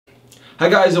Hi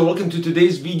guys, and welcome to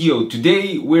today's video.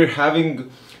 Today we're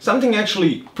having something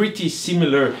actually pretty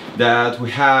similar that we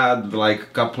had like a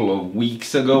couple of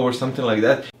weeks ago or something like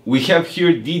that. We have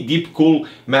here the Deepcool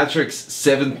Matrix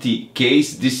 70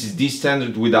 case. This is the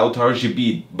standard without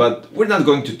RGB, but we're not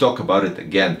going to talk about it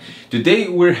again. Today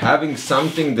we're having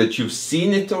something that you've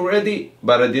seen it already,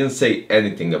 but I didn't say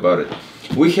anything about it.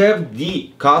 We have the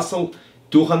CASTLE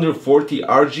 240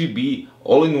 RGB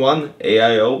all-in-one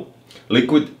AIO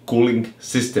liquid cooling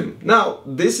system. Now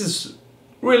this is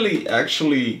really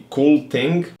actually cool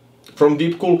thing from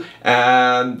Deepcool,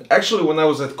 and actually when I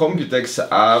was at Computex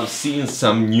I've seen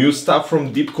some new stuff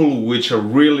from Deepcool which are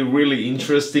really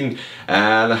interesting,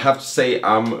 and I have to say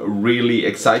I'm really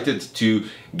excited to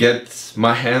get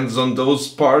my hands on those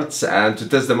parts and to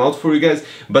test them out for you guys.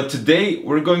 But today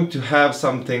we're going to have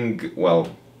something,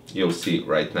 well, you'll see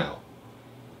right now.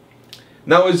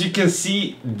 Now, as you can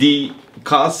see, the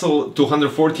CASTLE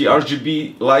 240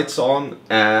 RGB lights on,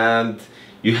 and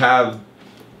you have,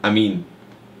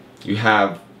 you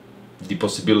have the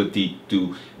possibility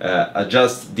to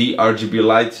adjust the RGB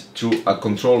light through a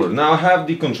controller. Now I have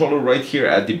the controller right here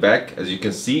at the back, as you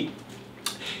can see.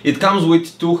 It comes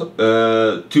with two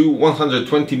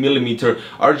 120mm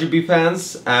RGB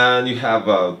fans, and you have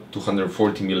a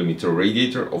 240mm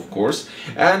radiator, of course,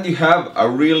 and you have a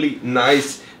really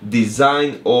nice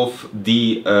design of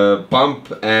the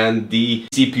pump and the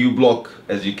CPU block,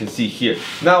 as you can see here.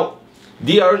 Now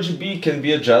the RGB can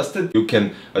be adjusted. You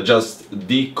can adjust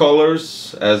the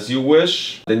colors as you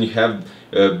wish. Then you have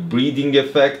a breathing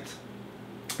effect.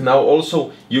 Now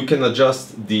also you can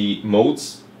adjust the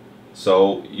modes,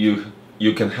 so you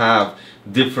can have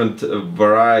different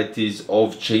varieties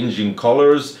of changing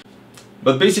colors.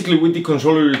 But basically with the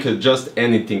controller you can adjust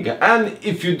anything. And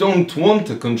if you don't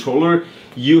want a controller,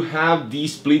 you have the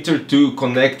splitter to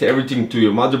connect everything to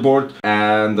your motherboard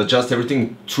and adjust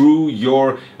everything through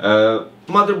your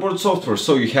motherboard software.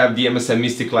 So you have the MSI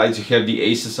Mystic lights, you have the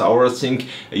Asus Aura Sync,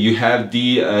 you have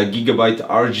the Gigabyte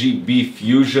RGB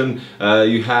Fusion,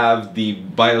 you have the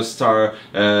Biostar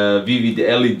Vivid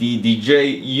LED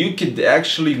DJ. You could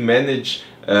actually manage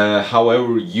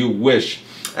however you wish.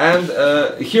 And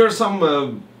here are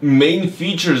some main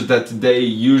features that they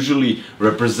usually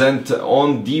represent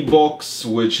on the box,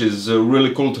 which is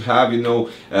really cool to have. You know,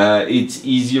 it's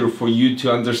easier for you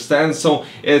to understand. So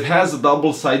it has a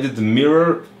double-sided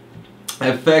mirror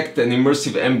effect and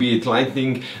immersive ambient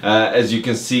lighting, as you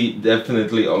can see.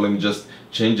 Definitely, oh, let me just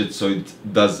change it so it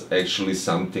does actually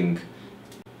something.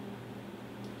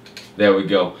 There we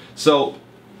go. So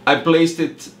I placed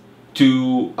it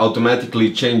to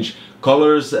automatically change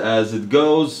colors as it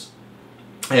goes.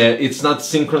 It's not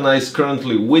synchronized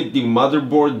currently with the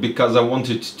motherboard because I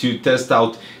wanted to test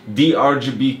out the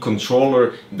RGB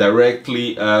controller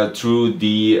directly through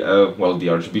the the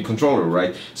RGB controller,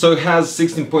 right? So it has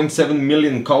 16.7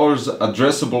 million colors,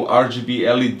 addressable RGB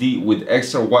LED with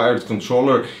extra wired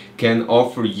controller, can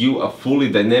offer you a fully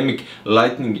dynamic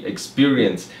lighting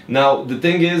experience. Now the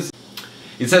thing is,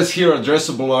 it says here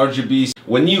addressable RGBs.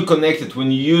 When you connect it,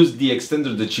 when you use the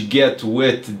extender that you get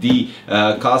with the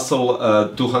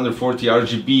CASTLE 240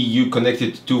 RGB, you connect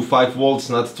it to 5 volts,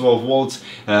 not 12 volts.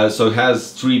 So it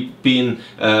has 3 pin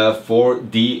for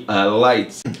the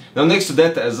lights. Now next to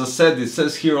that, as I said, it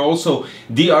says here also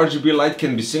the RGB light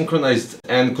can be synchronized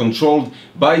and controlled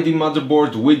by the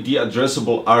motherboard with the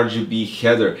addressable RGB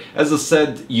header. As I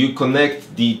said, you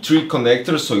connect the 3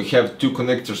 connectors, so you have 2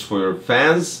 connectors for your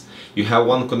fans. You have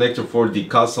 1 connector for the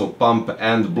CASTLE pump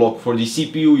and block for the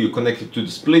CPU, you connect it to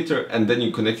the splitter, and then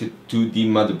you connect it to the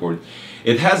motherboard.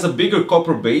 It has a bigger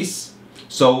copper base,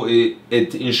 so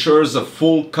it ensures a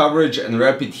full coverage and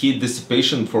rapid heat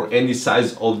dissipation for any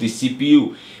size of the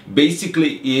CPU.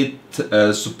 Basically it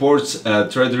supports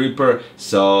Threadripper,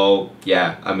 so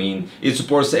yeah, I mean, it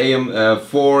supports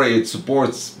AM4, it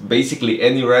supports basically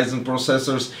any Ryzen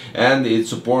processors, and it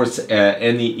supports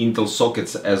any Intel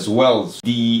sockets as well.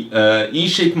 The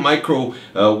E-shaped micro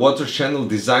water channel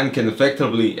design can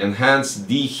effectively enhance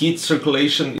the heat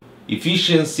circulation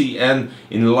efficiency and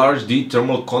enlarge the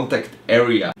thermal contact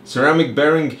area. Ceramic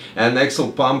bearing and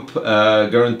axle pump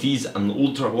guarantees an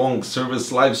ultra long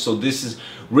service life, so this is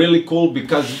really cool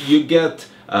because you get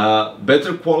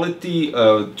better quality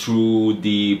through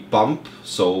the pump,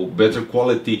 so better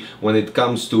quality when it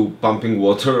comes to pumping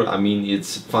water. I mean,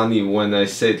 it's funny when I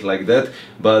say it like that,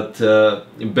 but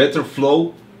better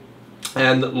flow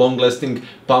and long-lasting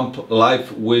pump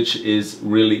life, which is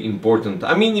really important.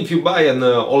 I mean, if you buy an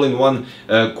all-in-one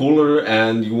cooler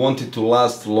and you want it to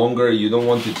last longer, you don't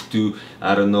want it to,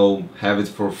 I don't know, have it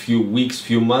for a few weeks,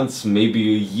 few months,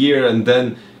 maybe a year, and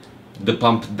then the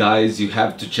pump dies, you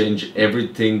have to change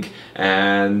everything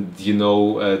and, you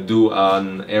know, do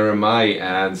an RMI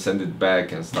and send it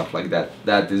back and stuff like that.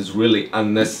 That is really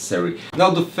unnecessary.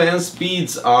 Now the fan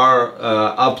speeds are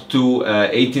up to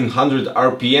 1800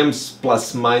 RPMs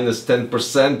plus minus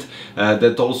 10%.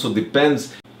 That also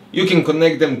depends. You can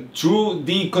connect them through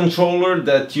the controller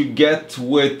that you get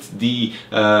with the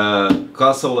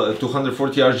Castle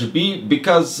 240 RGB,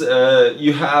 because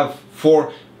you have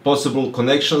 4 possible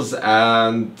connections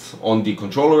and on the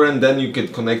controller, and then you can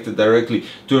connect it directly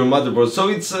to your motherboard. So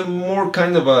it's a more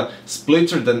kind of a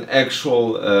splitter than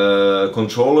actual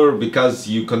controller, because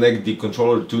you connect the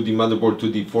controller to the motherboard, to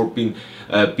the 4-pin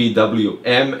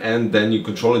PWM, and then you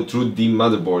control it through the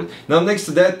motherboard. Now next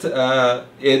to that,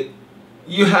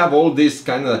 you have all these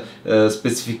kind of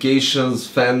specifications,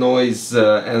 fan noise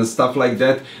and stuff like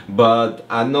that, but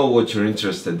I know what you're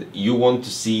interested. You want to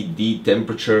see the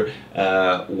temperature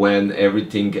when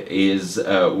everything is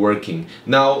working.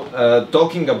 Now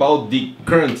talking about the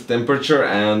current temperature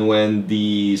and when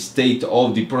the state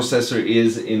of the processor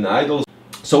is in idle.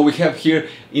 So we have here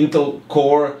Intel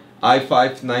Core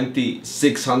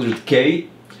i5-9600K.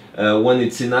 When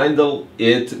it's in idle,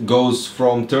 it goes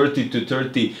from 30 to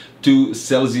 32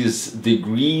 Celsius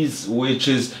degrees, which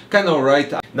is kind of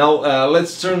right. Now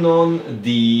let's turn on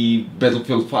the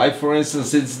Battlefield 5, for instance,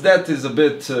 since that is a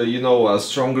bit, you know, a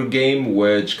stronger game,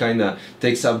 which kind of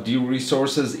takes up the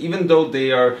resources, even though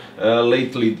they are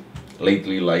lately,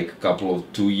 like a couple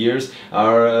of 2 years,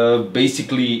 are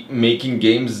basically making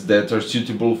games that are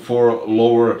suitable for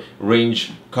lower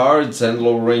range cards and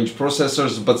lower range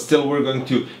processors. But still, we're going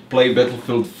to play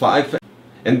Battlefield 5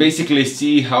 and basically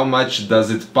see how much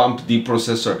does it pump the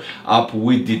processor up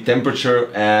with the temperature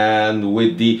and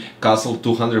with the Castle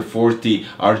 240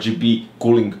 RGB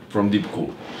cooling from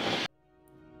Deepcool.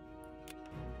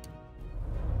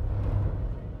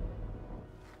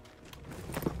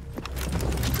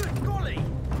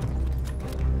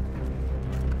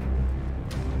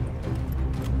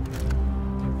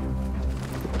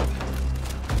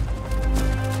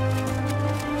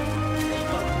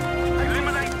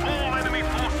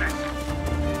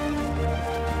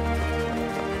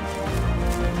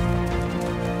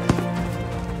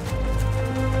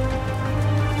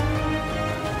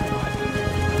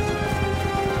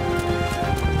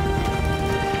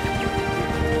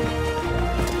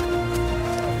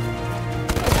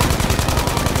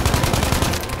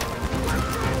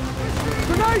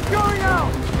 Going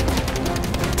out!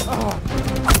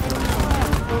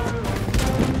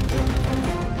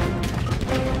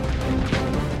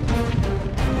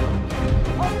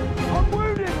 I'm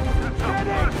wounded! That's our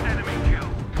first enemy kill.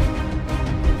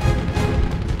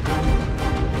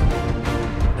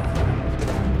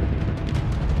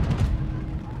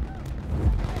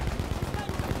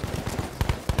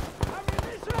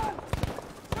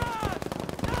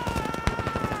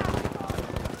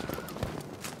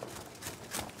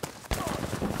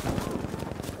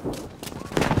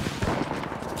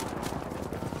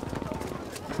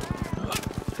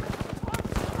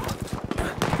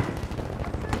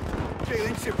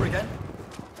 Feeling super again.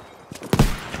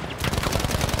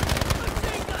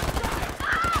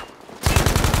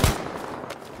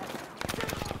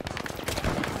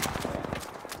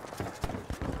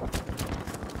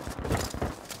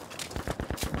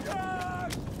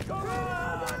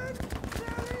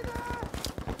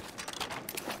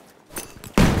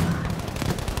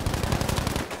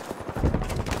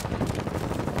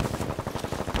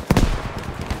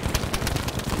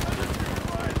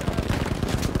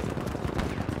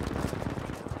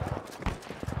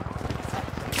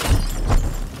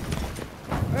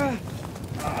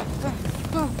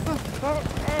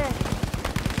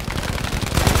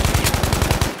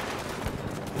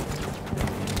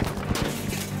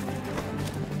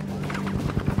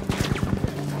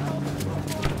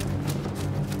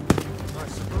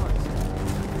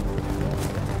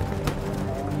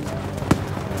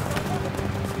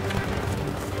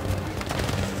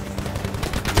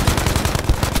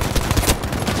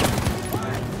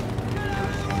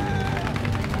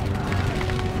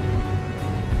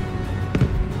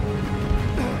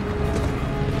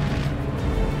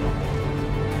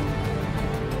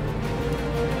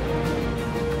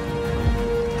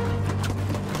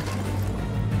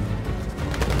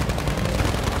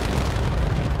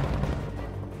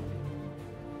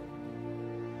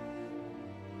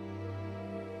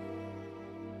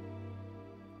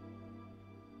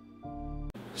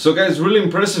 So guys, really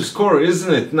impressive score,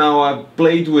 isn't it? Now I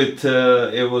played with,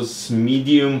 it was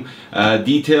medium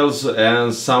details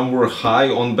and some were high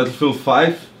on Battlefield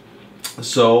 5.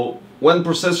 So when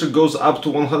processor goes up to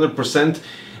 100%,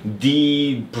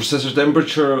 The processor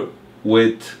temperature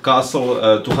with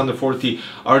Castle 240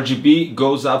 RGB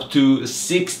goes up to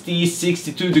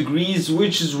 62 degrees,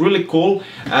 which is really cool.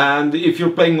 And if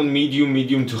you're playing on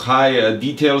medium to high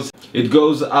details, it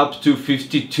goes up to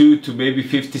 52 to maybe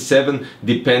 57,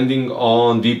 depending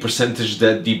on the percentage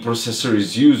that the processor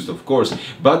is used, of course.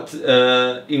 But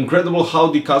incredible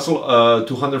how the Castle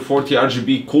 240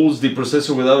 RGB cools the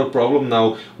processor without a problem.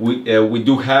 Now we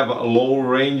do have a low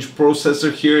range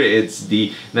processor here. It's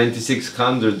the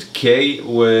 9600K,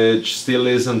 which still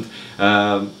isn't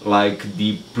like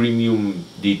the premium,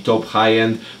 the top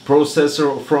high-end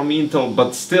processor from Intel,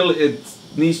 but still it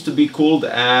needs to be cooled.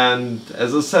 And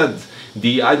as I said,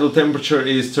 the idle temperature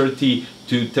is 30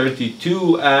 to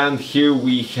 32, and here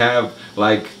we have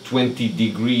like 20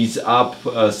 degrees up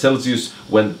Celsius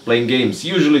when playing games.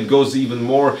 Usually it goes even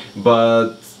more,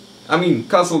 but I mean,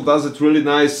 Castle does it really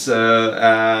nice,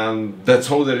 and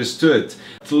that's all there is to it.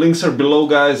 The links are below,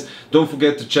 guys. Don't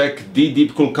forget to check the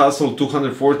Deepcool Castle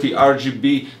 240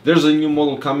 RGB. There's a new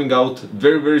model coming out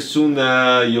very soon.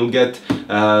 You'll get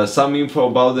some info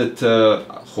about it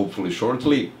hopefully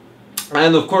shortly.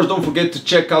 And of course, don't forget to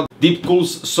check out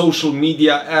Deepcool's social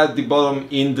media at the bottom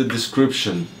in the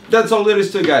description. That's all there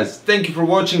is to it, guys. Thank you for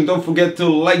watching. Don't forget to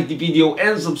like the video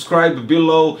and subscribe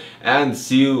below, and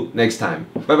see you next time.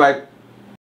 Bye bye.